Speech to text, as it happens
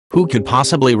Who could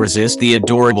possibly resist the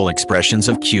adorable expressions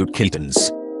of cute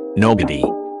kittens? Nobody.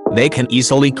 They can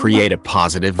easily create a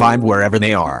positive vibe wherever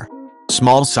they are.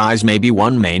 Small size may be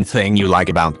one main thing you like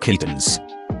about kittens.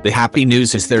 The happy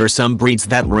news is there are some breeds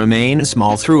that remain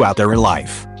small throughout their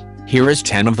life. Here is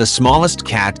 10 of the smallest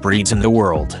cat breeds in the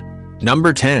world.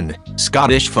 Number 10.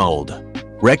 Scottish Fold.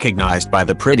 Recognized by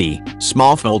the pretty,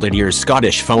 small folded ears,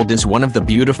 Scottish Fold is one of the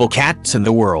beautiful cats in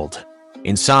the world.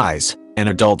 In size, an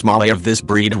adult Molly of this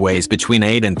breed weighs between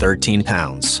 8 and 13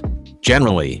 pounds.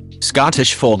 Generally,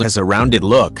 Scottish Fold has a rounded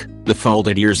look. The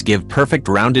folded ears give perfect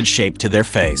rounded shape to their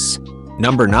face.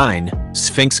 Number 9.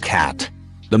 Sphynx Cat.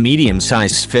 The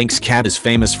medium-sized Sphynx cat is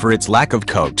famous for its lack of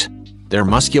coat. Their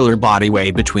muscular body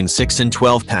weighs between 6 and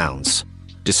 12 pounds.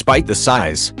 Despite the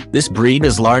size, this breed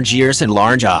has large ears and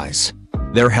large eyes.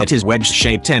 Their head is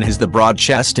wedge-shaped and has the broad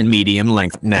chest and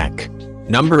medium-length neck.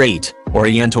 Number 8.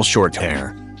 Oriental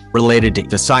Shorthair. Related to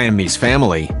the Siamese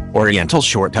family, Oriental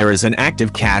Shorthair is an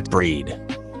active cat breed.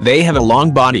 They have a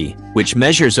long body, which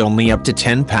measures only up to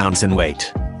 10 pounds in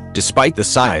weight. Despite the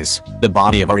size, the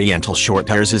body of Oriental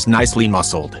Shorthairs is nicely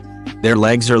muscled. Their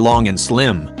legs are long and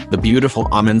slim. The beautiful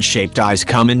almond-shaped eyes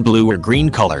come in blue or green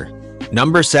color.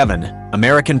 Number 7.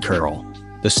 American Curl.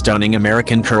 The stunning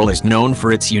American Curl is known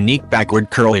for its unique backward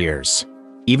curl ears.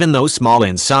 Even though small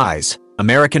in size,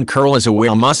 American Curl is a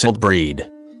well-muscled breed.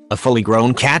 A fully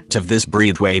grown cat of this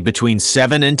breed weighs between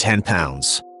 7 and 10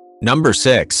 pounds. Number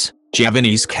 6.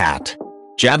 Javanese Cat.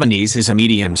 Javanese is a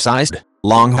medium-sized,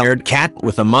 long-haired cat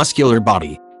with a muscular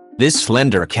body. This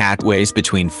slender cat weighs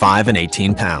between 5 and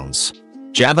 18 pounds.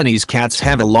 Javanese cats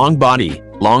have a long body,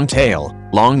 long tail,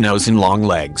 long nose and long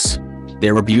legs.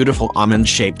 Their beautiful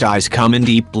almond-shaped eyes come in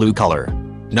deep blue color.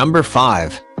 Number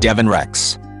 5. Devon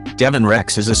Rex. Devon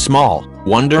Rex is a small,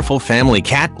 wonderful family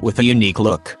cat with a unique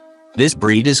look. This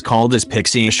breed is called as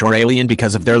pixie-ish or alien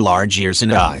because of their large ears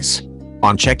and eyes.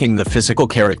 On checking the physical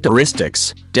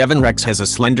characteristics, Devon Rex has a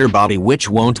slender body which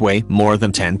won't weigh more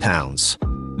than 10 pounds.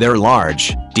 Their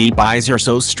large, deep eyes are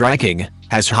so striking,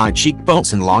 has high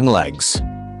cheekbones and long legs.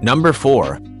 Number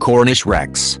 4. Cornish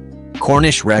Rex.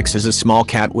 Cornish Rex is a small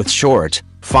cat with short,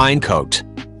 fine coat.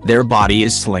 Their body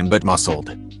is slim but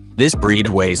muscled. This breed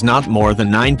weighs not more than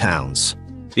 9 pounds.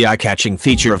 The eye-catching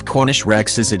feature of Cornish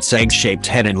Rex is its egg-shaped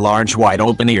head and large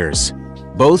wide-open ears.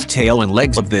 Both tail and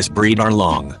legs of this breed are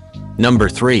long. Number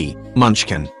 3.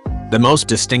 Munchkin. The most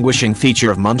distinguishing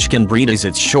feature of Munchkin breed is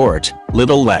its short,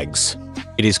 little legs.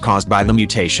 It is caused by the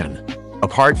mutation.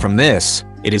 Apart from this,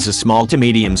 it is a small to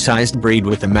medium-sized breed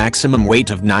with a maximum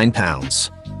weight of 9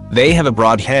 pounds. They have a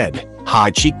broad head,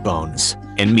 high cheekbones,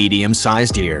 and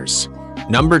medium-sized ears.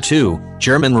 Number 2.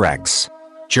 German Rex.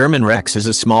 German Rex is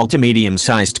a small to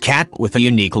medium-sized cat with a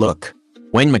unique look.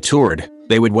 When matured,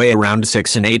 they would weigh around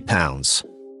 6 and 8 pounds.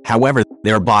 However,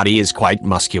 their body is quite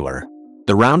muscular.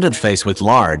 The rounded face with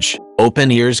large,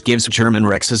 open ears gives German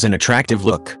Rexes an attractive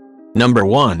look. Number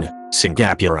 1.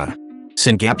 Singapura.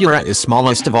 Singapura is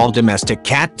smallest of all domestic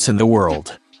cats in the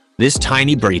world. This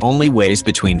tiny breed only weighs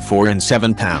between 4 and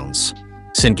 7 pounds.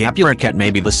 Singapura cat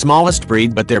may be the smallest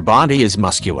breed, but their body is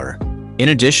muscular. In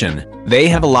addition, they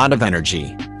have a lot of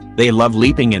energy. They love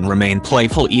leaping and remain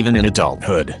playful even in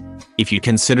adulthood. If you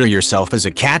consider yourself as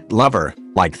a cat lover,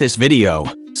 like this video,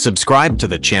 subscribe to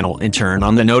the channel and turn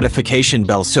on the notification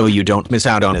bell so you don't miss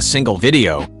out on a single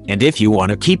video. And if you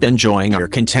want to keep enjoying our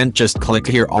content, just click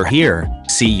here or here.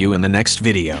 See you in the next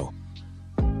video.